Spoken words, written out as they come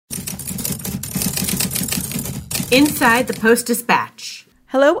Inside the Post-Dispatch.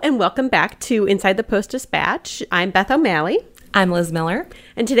 Hello and welcome back to Inside the Post-Dispatch. I'm Beth O'Malley. I'm Liz Miller.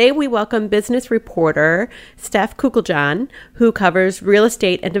 And today we welcome business reporter Steph Kugeljan, who covers real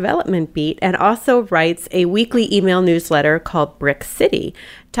estate and development beat and also writes a weekly email newsletter called Brick City.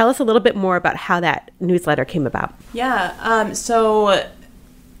 Tell us a little bit more about how that newsletter came about. Yeah, so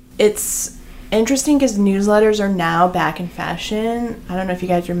it's interesting because newsletters are now back in fashion. I don't know if you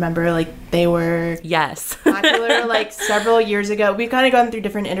guys remember, they were popular several years ago. We've kind of gone through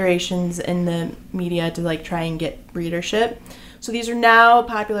different iterations in the media to try and get readership. So these are now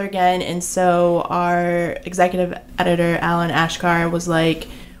popular again, and so our executive editor, Alan Ashkar, was like,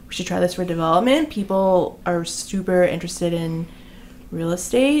 we should try this for development. People are super interested in real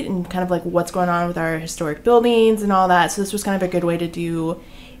estate and kind of what's going on with our historic buildings and all that. So this was kind of a good way to do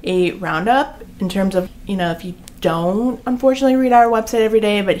a roundup in terms of, if you don't unfortunately read our website every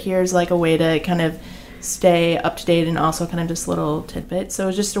day, but here's a way to kind of stay up to date and also kind of just little tidbits. So it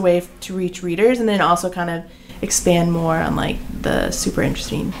was just a way to reach readers and then also kind of expand more on the super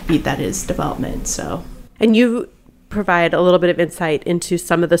interesting beat that is development. So, and you provide a little bit of insight into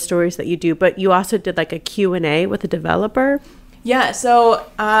some of the stories that you do, but you also did a Q&A with a developer. Yeah, so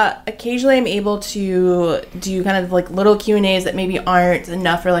occasionally I'm able to do kind of little Q&As that maybe aren't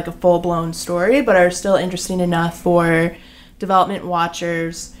enough for a full-blown story, but are still interesting enough for development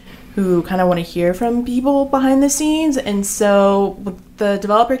watchers who kind of want to hear from people behind the scenes. And so the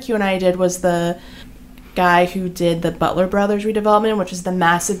developer Q&A I did was the guy who did the Butler Brothers redevelopment, which is the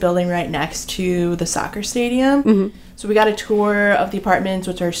massive building right next to the soccer stadium. Mm-hmm. So we got a tour of the apartments,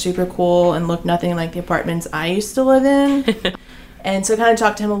 which are super cool and look nothing like the apartments I used to live in. And so kind of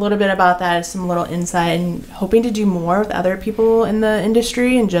talked to him a little bit about that, some little insight, and hoping to do more with other people in the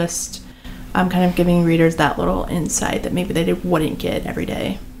industry and just kind of giving readers that little insight that maybe they wouldn't get every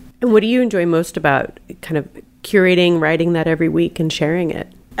day. And what do you enjoy most about kind of curating, writing that every week and sharing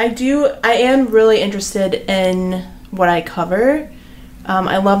it? I am really interested in what I cover.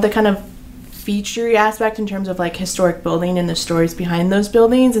 I love the kind of feature aspect in terms of historic building and the stories behind those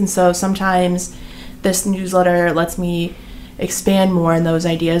buildings. And so sometimes this newsletter lets me expand more in those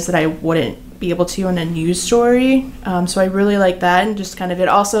ideas that I wouldn't be able to in a news story. So I really like that, and just kind of it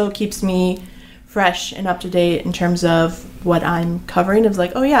also keeps me fresh and up to date in terms of what I'm covering. It's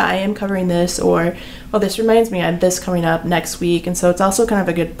oh yeah, I am covering this, or oh, this reminds me I have this coming up next week. And so it's also kind of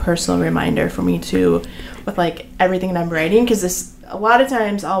a good personal reminder for me too with everything that I'm writing, because a lot of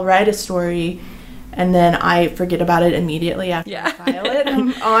times I'll write a story and then I forget about it immediately after I file it.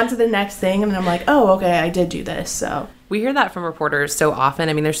 I'm on to the next thing, and then I'm oh, okay, I did do this. So we hear that from reporters so often.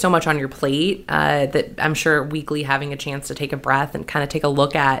 I mean, there's so much on your plate that I'm sure weekly having a chance to take a breath and kind of take a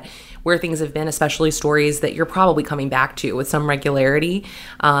look at where things have been, especially stories that you're probably coming back to with some regularity,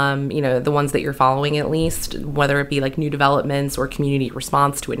 the ones that you're following at least, whether it be new developments or community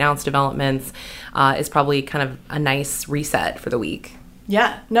response to announced developments, is probably kind of a nice reset for the week.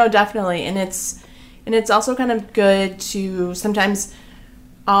 Yeah, no, definitely. And it's also kind of good to sometimes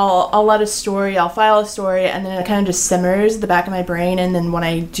I'll file a story, and then it kind of just simmers at the back of my brain. And then when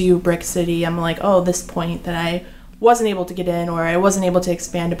I do Brick City, I'm oh, this point that I wasn't able to get in, or I wasn't able to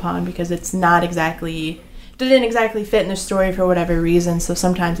expand upon because didn't exactly fit in the story for whatever reason. So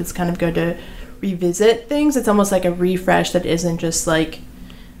sometimes it's kind of good to revisit things. It's almost like a refresh that isn't just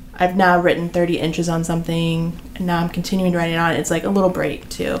I've now written 30 inches on something and now I'm continuing to write it on. It's a little break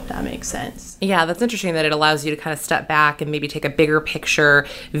too, if that makes sense. Yeah, that's interesting that it allows you to kind of step back and maybe take a bigger picture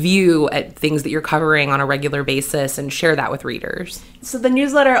view at things that you're covering on a regular basis and share that with readers. So the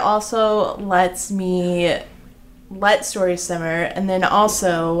newsletter also lets me let stories simmer, and then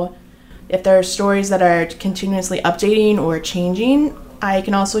also if there are stories that are continuously updating or changing, I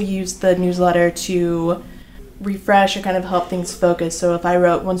can also use the newsletter to refresh or kind of help things focus. So if I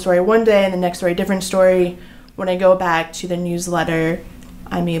wrote one story one day and the next story a different story, when I go back to the newsletter,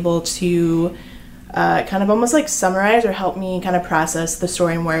 I'm able to kind of almost summarize or help me kind of process the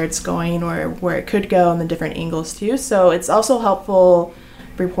story and where it's going or where it could go and the different angles too. So it's also helpful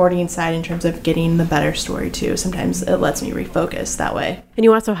reporting side in terms of getting the better story too. Sometimes it lets me refocus that way. And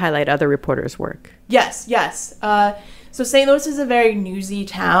you also highlight other reporters' work. Yes. So St. Louis is a very newsy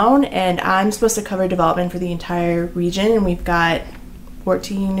town, and I'm supposed to cover development for the entire region, and we've got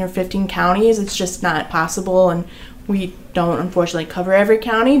 14 or 15 counties. It's just not possible, and we don't unfortunately cover every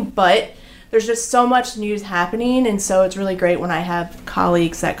county, but there's just so much news happening, and so it's really great when I have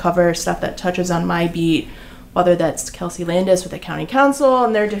colleagues that cover stuff that touches on my beat, whether that's Kelsey Landis with the county council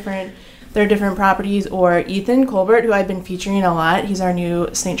and their different properties, or Ethan Colbert, who I've been featuring a lot. He's our new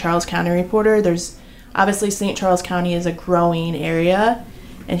St. Charles County reporter. Obviously St. Charles County is a growing area,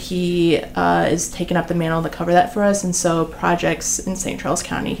 and he is taking up the mantle to cover that for us. And so projects in St. Charles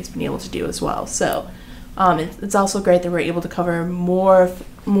County he's been able to do as well. So it's also great that we're able to cover more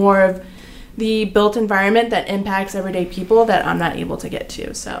of the built environment that impacts everyday people that I'm not able to get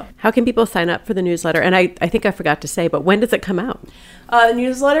to. So how can people sign up for the newsletter? And I think I forgot to say, but when does it come out? The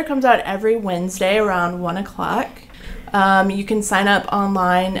newsletter comes out every Wednesday around 1 o'clock. You can sign up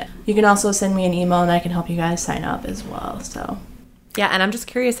online. You can also send me an email and I can help you guys sign up as well. So yeah, and I'm just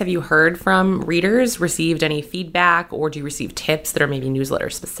curious, have you heard from readers, received any feedback, or do you receive tips that are maybe newsletter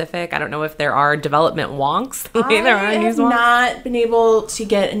specific? I don't know if there are development wonks. I have not been able to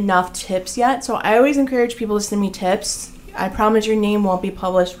get enough tips yet, so I always encourage people to send me tips. I promise your name won't be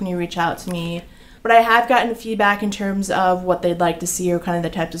published when you reach out to me, but I have gotten feedback in terms of what they'd like to see or kind of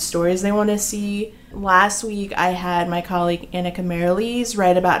the types of stories they want to see. Last week, I had my colleague Annika Marilees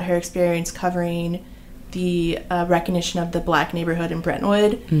write about her experience covering the recognition of the Black neighborhood in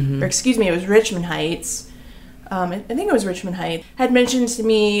Brentwood, or excuse me, it was Richmond Heights. I think it was Richmond Heights. Had mentioned to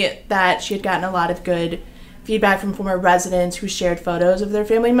me that she had gotten a lot of good feedback from former residents who shared photos of their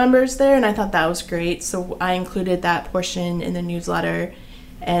family members there, and I thought that was great. So I included that portion in the newsletter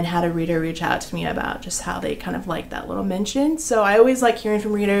and had a reader reach out to me about just how they kind of liked that little mention. So I always like hearing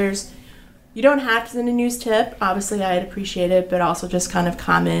from readers. You don't have to send a news tip. Obviously, I'd appreciate it, but also just kind of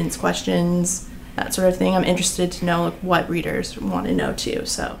comments, questions, that sort of thing. I'm interested to know what readers want to know too.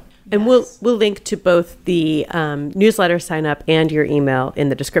 So, and yes. we'll link to both the newsletter sign up and your email in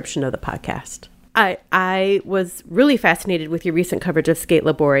the description of the podcast. I was really fascinated with your recent coverage of Sk8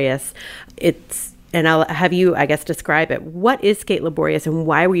 Liborius. And I'll have you, I guess, describe it. What is Sk8 Liborius and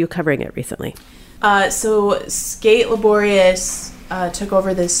why were you covering it recently? So Sk8 Liborius took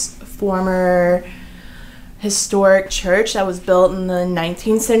over this former historic church that was built in the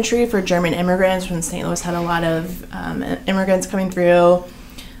 19th century for German immigrants when St. Louis had a lot of immigrants coming through.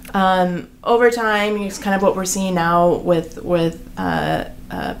 Over time, it's kind of what we're seeing now with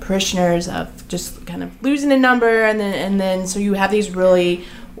parishioners of just kind of losing a number, and then so you have these really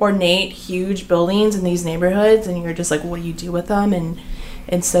ornate, huge buildings in these neighborhoods, and you're just like, what do you do with them?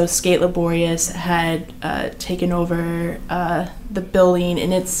 And so Sk8 Liborius had taken over the building,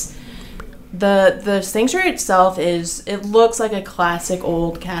 and it's the sanctuary itself it looks like a classic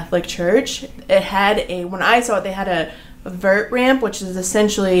old Catholic church. It had when I saw it, they had a vert ramp, which is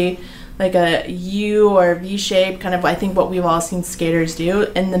essentially like a U or V shape, kind of I think what we've all seen skaters do,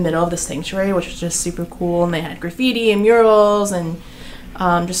 in the middle of the sanctuary, which was just super cool. And they had graffiti and murals and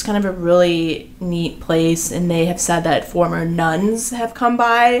just kind of a really neat place. And they have said that former nuns have come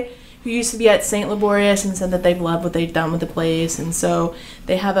by who used to be at St. Liborius and said that they've loved what they've done with the place. And so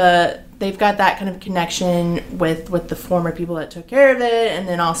they've got that kind of connection with the former people that took care of it, and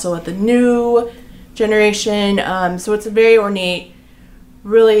then also with the new generation. So it's a very ornate,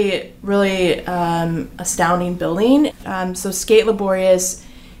 really, really astounding building. So Sk8 Liborius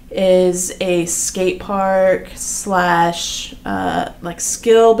is a skate park / like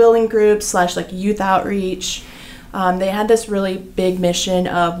skill building group / like youth outreach. They had this really big mission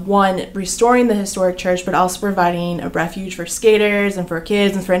of, one, restoring the historic church, but also providing a refuge for skaters and for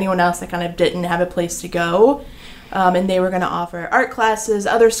kids and for anyone else that kind of didn't have a place to go. And they were going to offer art classes,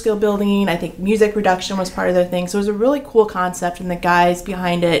 other skill building. I think music production was part of their thing. So it was a really cool concept, and the guys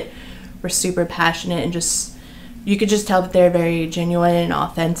behind it were super passionate, and just you could just tell that they're very genuine and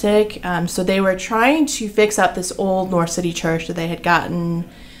authentic. So they were trying to fix up this old North City church that they had gotten.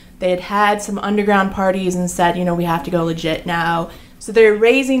 They had some underground parties and said, we have to go legit now. So they're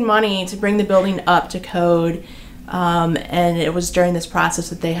raising money to bring the building up to code. And it was during this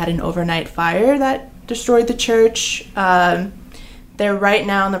process that they had an overnight fire that destroyed the church. They're right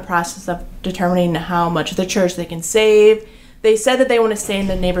now in the process of determining how much of the church they can save. They said that they want to stay in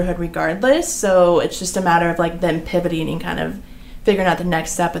the neighborhood regardless, so it's just a matter of like them pivoting and kind of figuring out the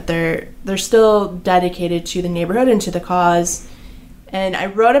next step. But they're still dedicated to the neighborhood and to the cause. And I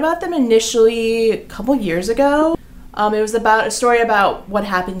wrote about them initially a couple years ago. It was about a story about what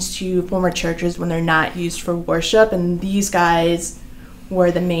happens to former churches when they're not used for worship, and these guys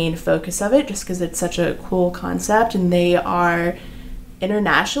were the main focus of it just because it's such a cool concept, and they are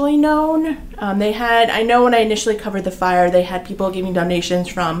internationally known. I know when I initially covered the fire, they had people giving donations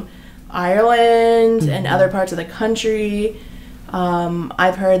from Ireland and other parts of the country.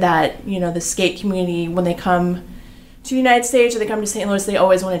 I've heard that, the skate community, when they come to the United States or they come to St. Louis, they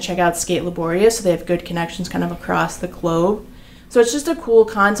always want to check out Sk8 Liborius, so they have good connections kind of across the globe. So it's just a cool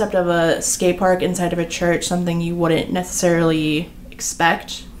concept of a skate park inside of a church, something you wouldn't necessarily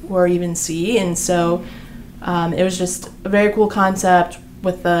expect or even see. And so it was just a very cool concept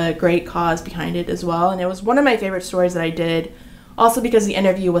with a great cause behind it as well. And it was one of my favorite stories that I did also because the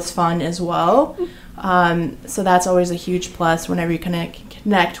interview was fun as well. So that's always a huge plus whenever you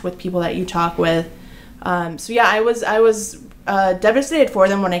connect with people that you talk with. So yeah, I was devastated for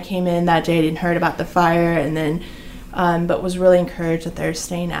them when I came in that day and heard about the fire, and then but was really encouraged that they're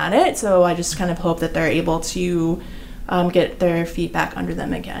staying at it. So I just kind of hope that they're able to get their feet back under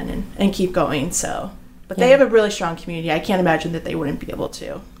them again and keep going. So, but they have a really strong community. I can't imagine that they wouldn't be able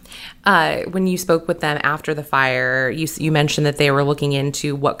to. When you spoke with them after the fire, you mentioned that they were looking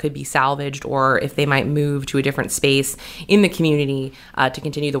into what could be salvaged or if they might move to a different space in the community to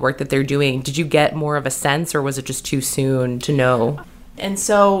continue the work that they're doing. Did you get more of a sense, or was it just too soon to know? And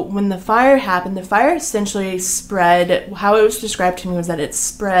so when the fire happened, the fire essentially spread, how it was described to me was that it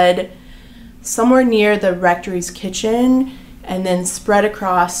spread somewhere near the rectory's kitchen and then spread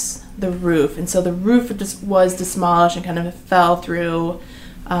across the roof. And so the roof was demolished and kind of fell through.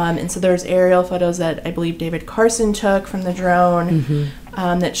 And so there's aerial photos that I believe David Carson took from the drone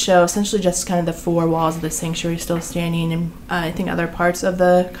that show essentially just kind of the four walls of the sanctuary still standing, and I think other parts of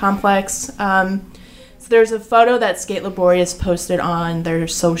the complex. So there's a photo that Sk8 Liborius posted on their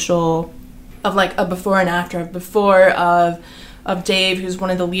social of like a before and after of Dave, who's one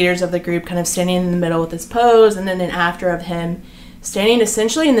of the leaders of the group, kind of standing in the middle with his pose, and then an after of him standing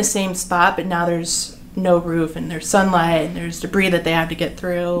essentially in the same spot, but now there's no roof and there's sunlight and there's debris that they have to get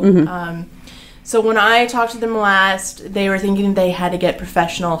through. So when I talked to them last, they were thinking they had to get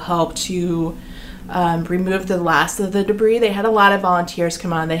professional help to remove the last of the debris. They had a lot of volunteers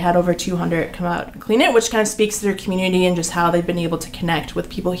come on. They had over 200 come out and clean it, which kind of speaks to their community and just how they've been able to connect with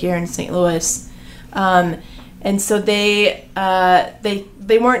people here in St. Louis. And so they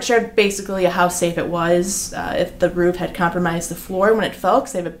weren't sure basically how safe it was if the roof had compromised the floor when it fell,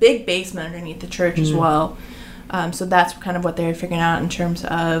 because they have a big basement underneath the church as well. So that's kind of what they were figuring out in terms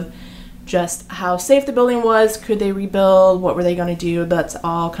of just how safe the building was. Could they rebuild? What were they going to do? That's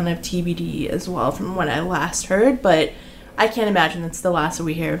all kind of TBD as well from when I last heard. But I can't imagine that's the last that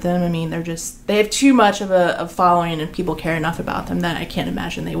we hear of them. I mean, they have too much of a following, and people care enough about them that I can't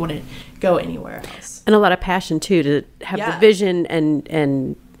imagine they wouldn't go anywhere else. And a lot of passion, too, to have the vision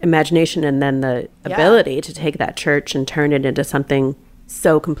and imagination, and then the ability to take that church and turn it into something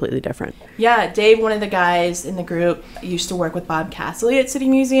so completely different. Yeah, Dave, one of the guys in the group, used to work with Bob Castley at City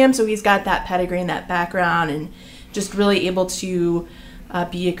Museum, so he's got that pedigree and that background and just really able to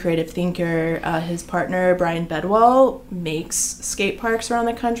be a creative thinker. His partner, Brian Bedwell, makes skate parks around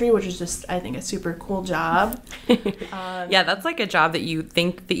the country, which is just, I think, a super cool job. Yeah, that's like a job that you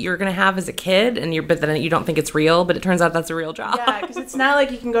think that you're going to have as a kid, but then you don't think it's real, but it turns out that's a real job. Yeah, because it's not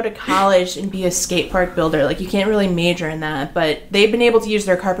like you can go to college and be a skate park builder. Like, you can't really major in that, but they've been able to use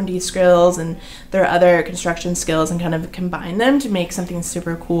their carpentry skills and their other construction skills and kind of combine them to make something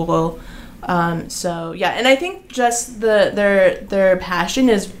super cool. So yeah, and I think just their passion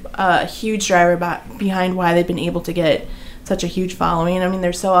is a huge driver behind why they've been able to get such a huge following. I mean,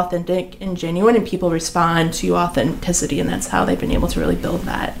 they're so authentic and genuine, and people respond to authenticity, and that's how they've been able to really build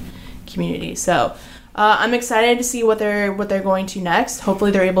that community. So I'm excited to see what they're going to next. Hopefully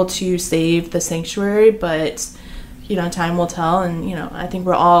they're able to save the sanctuary, but time will tell. And I think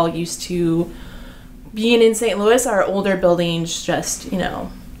we're all used to being in St. Louis. Our older buildings just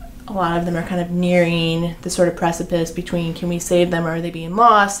a lot of them are kind of nearing the sort of precipice between can we save them or are they being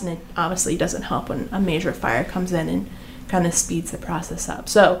lost, and it obviously doesn't help when a major fire comes in and kind of speeds the process up.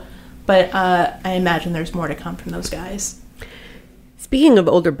 So, but I imagine there's more to come from those guys. Speaking of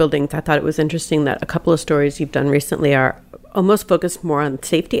older buildings, I thought it was interesting that a couple of stories you've done recently are almost focused more on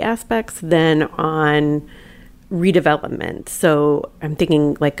safety aspects than on redevelopment. So I'm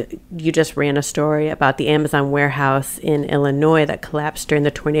thinking, like, you just ran a story about the Amazon warehouse in Illinois that collapsed during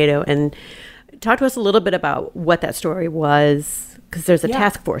the tornado, and talk to us a little bit about what that story was, because there's a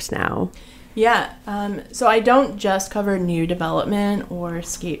task force now. Yeah. So I don't just cover new development or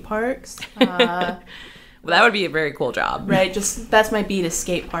skate parks. Well, that would be a very cool job. Right. Just that's my beat, is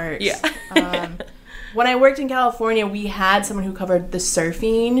skate parks. Yeah. When I worked in California, we had someone who covered the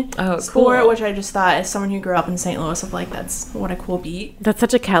surfing sport, cool. which I just thought, as someone who grew up in St. Louis, of like, that's what a cool beat. That's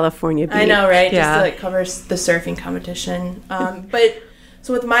such a California beat. I know, right? Yeah. Just to cover the surfing competition. But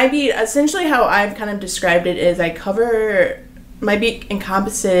so with my beat, essentially how I've kind of described it is my beat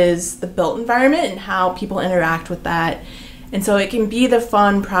encompasses the built environment and how people interact with that. And so it can be the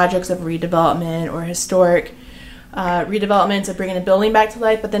fun projects of redevelopment or historic redevelopments of bringing a building back to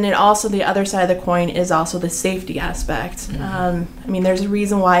life, but then the other side of the coin is also the safety aspect. Mm-hmm. I mean, there's a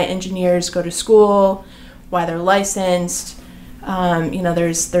reason why engineers go to school, why they're licensed.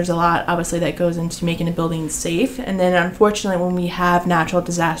 There's a lot, obviously, that goes into making a building safe. And then, unfortunately, when we have natural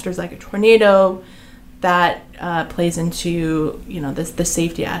disasters like a tornado, that plays into, the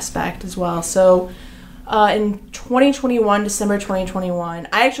safety aspect as well. So in 2021, December 2021,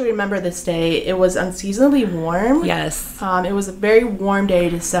 I actually remember this day. It was unseasonably warm. Yes. It was a very warm day,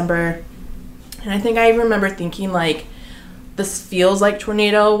 December. And I think I remember thinking, like, this feels like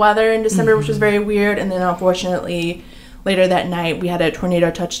tornado weather in December, which was very weird. And then, unfortunately, later that night, we had a tornado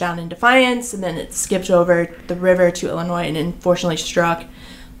touchdown in Defiance, and then it skipped over the river to Illinois and unfortunately struck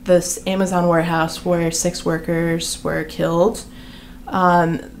this Amazon warehouse where 6 workers were killed.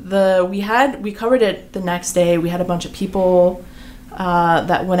 We covered it the next day. We had a bunch of people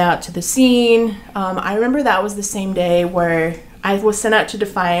that went out to the scene. I remember that was the same day where I was sent out to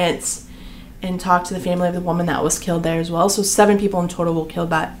Defiance and talked to the family of the woman that was killed there as well. So 7 people in total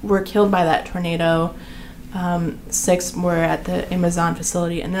were killed by that tornado. 6 were at the Amazon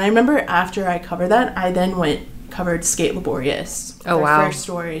facility. And then I remember after I covered that, I then covered Sk8 Liborius. Oh, wow. First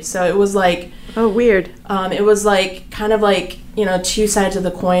story. So it was like... Oh, weird. It was like, kind of like, 2 sides of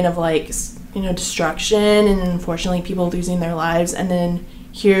the coin of like, destruction and unfortunately people losing their lives. And then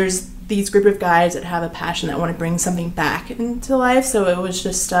here's these group of guys that have a passion that want to bring something back into life. So it was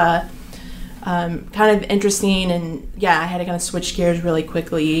just... kind of interesting, and I had to kind of switch gears really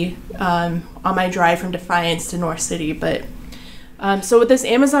quickly on my drive from Defiance to North City. But so with this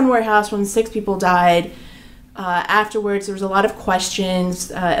Amazon warehouse, when 6 people died, afterwards there was a lot of questions.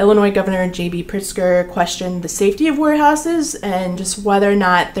 Illinois Governor J.B. Pritzker questioned the safety of warehouses and just whether or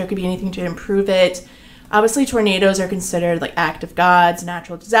not there could be anything to improve it. Obviously, tornadoes are considered like act of gods,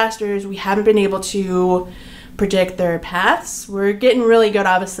 natural disasters. We haven't been able to predict their paths. We're getting really good,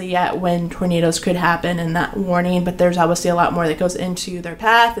 obviously, at when tornadoes could happen and that warning, but there's obviously a lot more that goes into their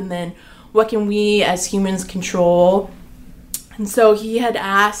path, and then what can we as humans control. And so he had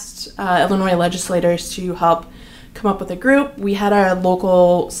asked Illinois legislators to help come up with a group. We had our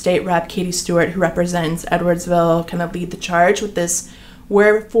local state rep, Katie Stewart, who represents Edwardsville, kind of lead the charge with this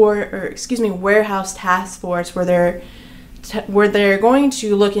warehouse task force where they're going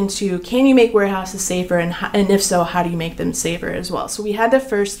to look into, can you make warehouses safer, and if so, how do you make them safer as well. So we had the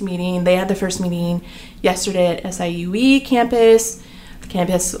first meeting. They had the first meeting yesterday at SIUE campus. The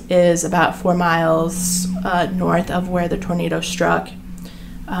campus is about 4 miles north of where the tornado struck.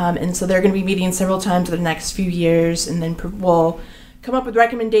 And so they're going to be meeting several times in the next few years, and then we'll come up with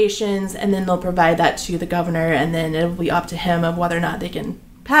recommendations, and then they'll provide that to the governor, and then it'll be up to him of whether or not they can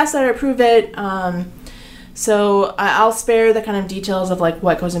pass that or approve it. So I'll spare the kind of details of like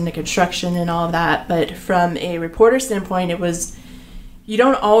what goes into construction and all of that, but from a reporter standpoint, you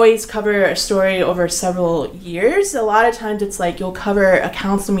don't always cover a story over several years. A lot of times it's like you'll cover a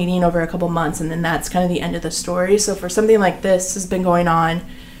council meeting over a couple months, and then that's kind of the end of the story. So for something like this has been going on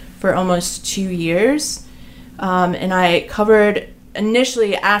for almost 2 years, and I covered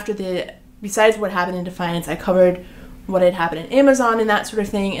initially besides what happened in Defiance, I covered what had happened in Amazon and that sort of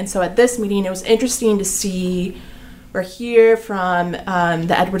thing. And so at this meeting, it was interesting to see or hear from the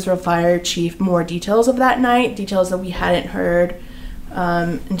Edwardsville Fire Chief more details of that night, details that we hadn't heard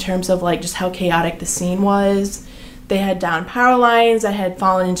in terms of like just how chaotic the scene was. They had down power lines that had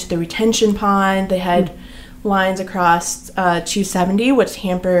fallen into the retention pond. They had lines across 270, which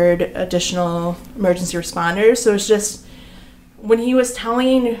hampered additional emergency responders. So it's just, when he was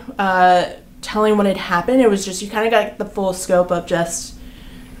telling what had happened, it was just, you kind of got the full scope of just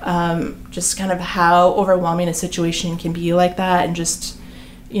kind of how overwhelming a situation can be like that, and just,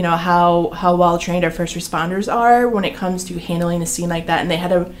 how well trained our first responders are when it comes to handling a scene like that. And they had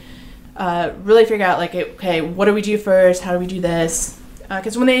to really figure out, like, okay, what do we do first? How do we do this?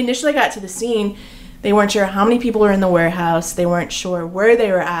 Because when they initially got to the scene, they weren't sure how many people were in the warehouse. They weren't sure where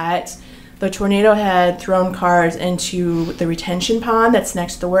they were at. The tornado had thrown cars into the retention pond that's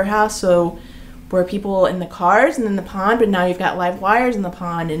next to the warehouse, so were people in the cars and in the pond, but now you've got live wires in the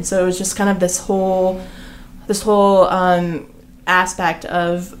pond. And so it was just kind of this whole aspect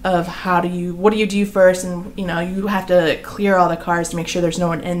of what do you do first, and you have to clear all the cars to make sure there's no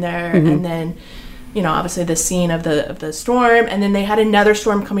one in there. Mm-hmm. And then obviously the scene of the storm, and then they had another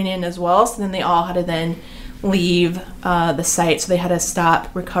storm coming in as well, so then they all had to then leave the site, so they had to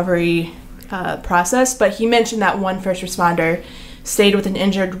stop recovery process. But he mentioned that one first responder stayed with an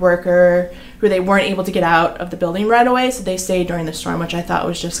injured worker who they weren't able to get out of the building right away, so they stayed during the storm, which I thought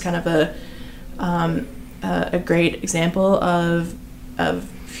was just kind of a great example of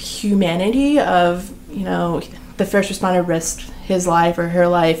humanity, of the first responder risked his life or her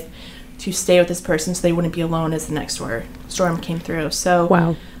life to stay with this person so they wouldn't be alone as the next storm came through. So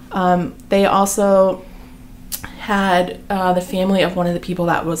wow. They also had the family of one of the people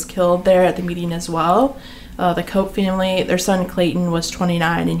that was killed there at the meeting as well. The Cope family, their son Clayton was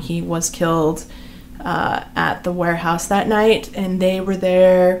 29, and he was killed at the warehouse that night, and they were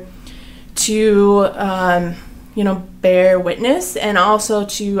there to, bear witness, and also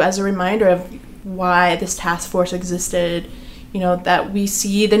to, as a reminder of why this task force existed, that we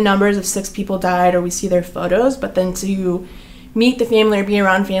see the numbers of 6 people died, or we see their photos, but then to meet the family or be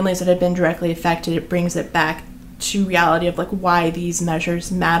around families that have been directly affected, it brings it back to reality of why these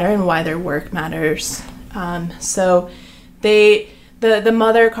measures matter and why their work matters. So the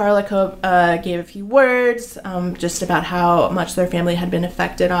mother, Carla Cope, gave a few words just about how much their family had been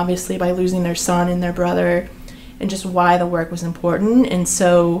affected, obviously, by losing their son and their brother, and just why the work was important. And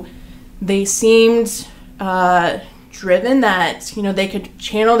so they seemed driven that, they could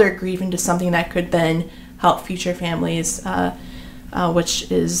channel their grief into something that could then help future families,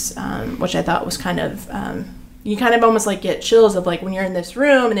 which I thought was kind of, you kind of almost get chills of when you're in this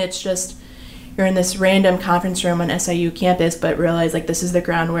room and it's just, you're in this random conference room on SIU campus, but realize this is the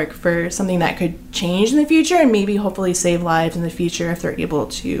groundwork for something that could change in the future and maybe hopefully save lives in the future if they're able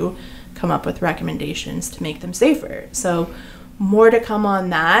to come up with recommendations to make them safer. So more to come on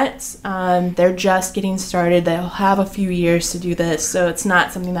that. They're just getting started. They'll have a few years to do this, so it's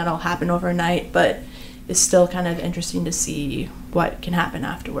not something that'll happen overnight, but it's still kind of interesting to see what can happen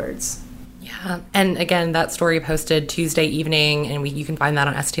afterwards. Yeah, and again, that story posted Tuesday evening, and you can find that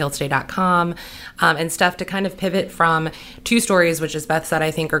on stltoday.com. And stuff to kind of pivot from 2 stories, which, as Beth said, I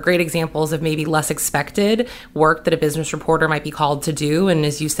think are great examples of maybe less expected work that a business reporter might be called to do. And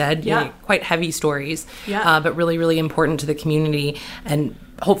as you said, quite heavy stories, but really, really important to the community, and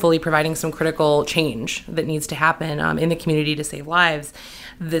hopefully providing some critical change that needs to happen in the community to save lives.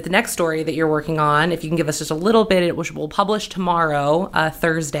 The next story that you're working on, if you can give us just a little bit, which we'll publish tomorrow,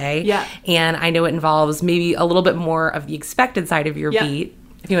 Thursday. Yeah. And I know it involves maybe a little bit more of the expected side of your beat.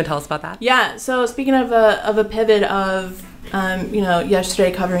 If you want to tell us about that. Yeah. So speaking of a pivot of,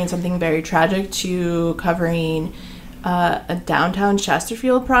 yesterday covering something very tragic to covering a downtown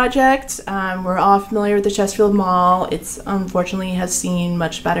Chesterfield project. We're all familiar with the Chesterfield Mall. It's unfortunately has seen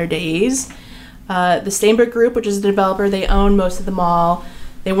much better days. The Steinberg Group, which is the developer, they own most of the mall.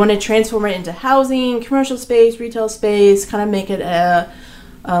 They want to transform it into housing, commercial space, retail space, kind of make it a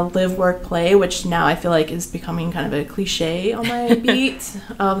live, work, play, which now I feel like is becoming kind of a cliche on my beat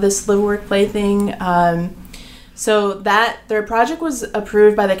of this live, work, play thing. So that their project was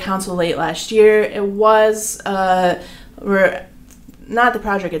approved by the council late last year. It was not the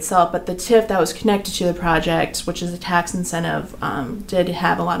project itself, but the TIF that was connected to the project, which is a tax incentive, did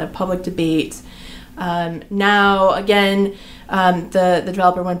have a lot of public debate. Now, again, the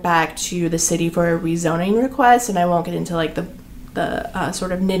developer went back to the city for a rezoning request, and I won't get into the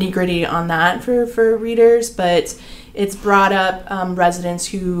sort of nitty gritty on that for readers, but it's brought up residents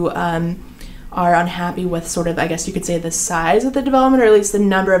who are unhappy with sort of, I guess you could say, the size of the development, or at least the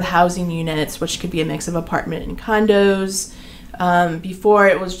number of housing units, which could be a mix of apartment and condos. Before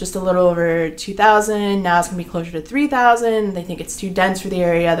it was just a little over 2,000. Now it's going to be closer to 3,000. They think it's too dense for the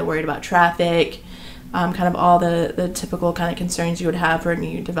area. They're worried about traffic, kind of all the typical kind of concerns you would have for a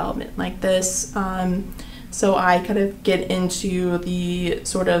new development like this. So I kind of get into the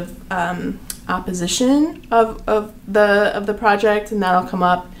sort of opposition of the project, and that'll come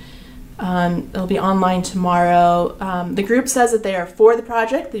up. It'll be online tomorrow. The group says that they are for the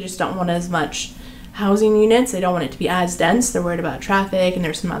project. They just don't want as much housing units. They don't want it to be as dense. They're worried about traffic, and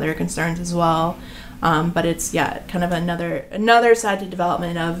there's some other concerns as well. But it's kind of another side to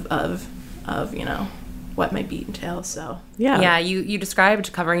development of what might be entailed. So you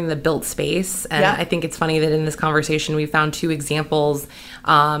described covering the built space, and I think it's funny that in this conversation we found 2 examples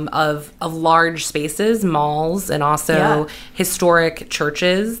of large spaces, malls, and also historic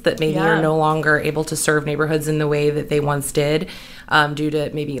churches that maybe are no longer able to serve neighborhoods in the way that they once did, due to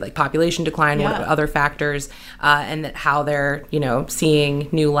maybe like population decline, other factors, and that how they're seeing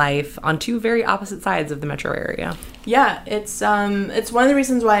new life on 2 very opposite sides of the metro area. Yeah, it's one of the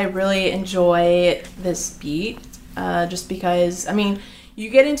reasons why I really enjoy this beat, just because, I mean, you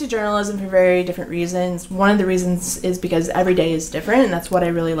get into journalism for very different reasons. One of the reasons is because every day is different, and that's what I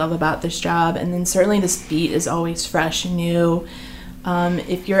really love about this job. And then certainly this beat is always fresh and new.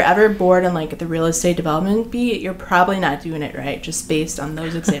 If you're ever bored on like the real estate development beat, you're probably not doing it right, just based on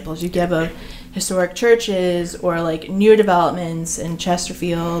those examples you give of historic churches or like new developments in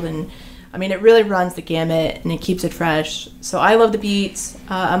Chesterfield. And I mean, it really runs the gamut and it keeps it fresh. So I love the beats.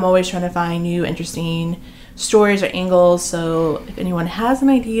 I'm always trying to find new, interesting stories or angles. So if anyone has an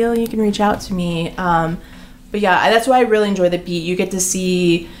idea, you can reach out to me. But yeah, that's why I really enjoy the beat. You get to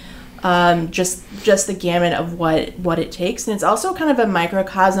see just the gamut of what it takes. And it's also kind of a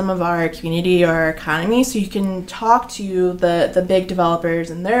microcosm of our community or our economy. So you can talk to the big developers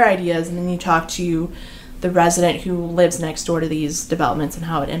and their ideas, and then you talk to the resident who lives next door to these developments and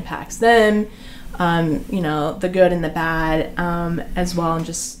how it impacts them, the good and the bad, as well. And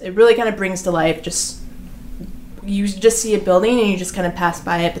just, it really kind of brings to life, you just see a building and you just kind of pass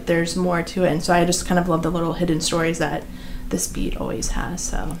by it, but there's more to it. And so I just kind of love the little hidden stories that this beat always has.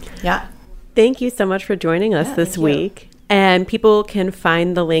 So, yeah. Thank you so much for joining us this week. And people can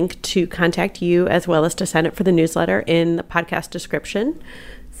find the link to contact you as well as to sign up for the newsletter in the podcast description.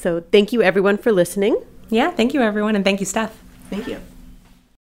 So thank you, everyone, for listening. Yeah, thank you, everyone. And thank you, Steph. Thank you.